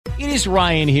It is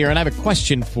Ryan here, and I have a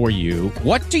question for you.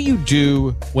 What do you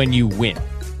do when you win?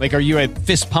 Like, are you a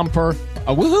fist pumper,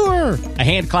 a woohooer, a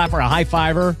hand clapper, a high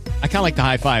fiver? I kind of like the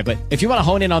high five, but if you want to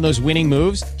hone in on those winning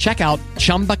moves, check out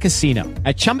Chumba Casino.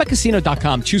 At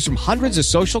ChumbaCasino.com, choose from hundreds of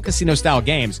social casino-style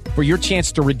games for your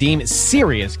chance to redeem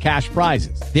serious cash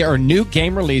prizes. There are new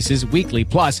game releases weekly,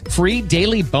 plus free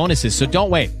daily bonuses. So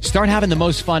don't wait. Start having the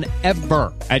most fun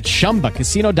ever at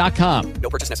ChumbaCasino.com. No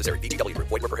purchase necessary. VGW. Void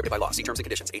where prohibited by law. See terms and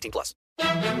conditions. 18+.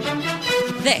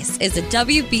 This is a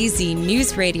WBZ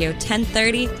News Radio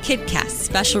 1030 KidCast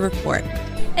special report.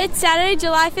 It's Saturday,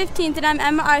 July 15th, and I'm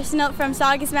Emma Arsenault from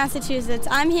Saugus, Massachusetts.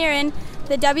 I'm here in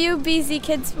the WBZ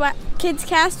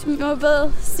KidsCast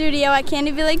mobile studio at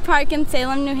Canterbury Lake Park in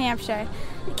Salem, New Hampshire.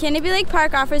 Canterbury Lake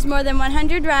Park offers more than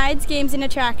 100 rides, games, and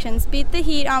attractions. Beat the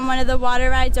heat on one of the water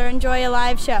rides or enjoy a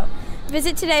live show.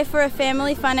 Visit today for a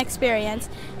family fun experience.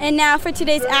 And now for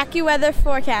today's AccuWeather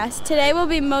forecast. Today will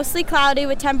be mostly cloudy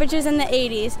with temperatures in the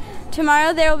 80s.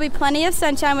 Tomorrow there will be plenty of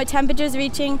sunshine with temperatures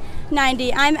reaching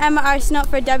 90. I'm Emma Arsenault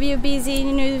for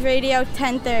WBZ News Radio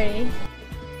 1030.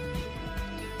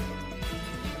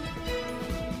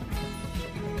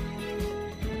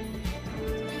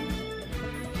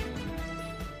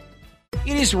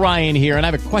 It is Ryan here, and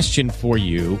I have a question for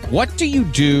you. What do you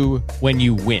do when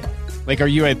you win? Like, are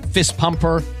you a fist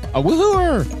pumper, a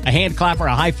woohooer, a hand clapper,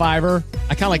 a high fiver?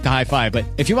 I kind of like the high five, but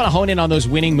if you want to hone in on those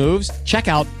winning moves, check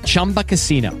out Chumba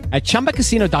Casino. At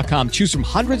ChumbaCasino.com, choose from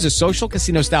hundreds of social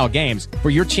casino-style games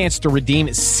for your chance to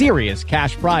redeem serious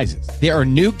cash prizes. There are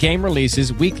new game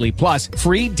releases weekly, plus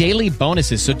free daily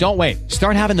bonuses. So don't wait.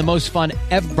 Start having the most fun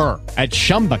ever at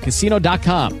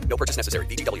ChumbaCasino.com. No purchase necessary.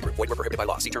 VGW. Void where prohibited by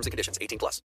law. See terms and conditions. 18+.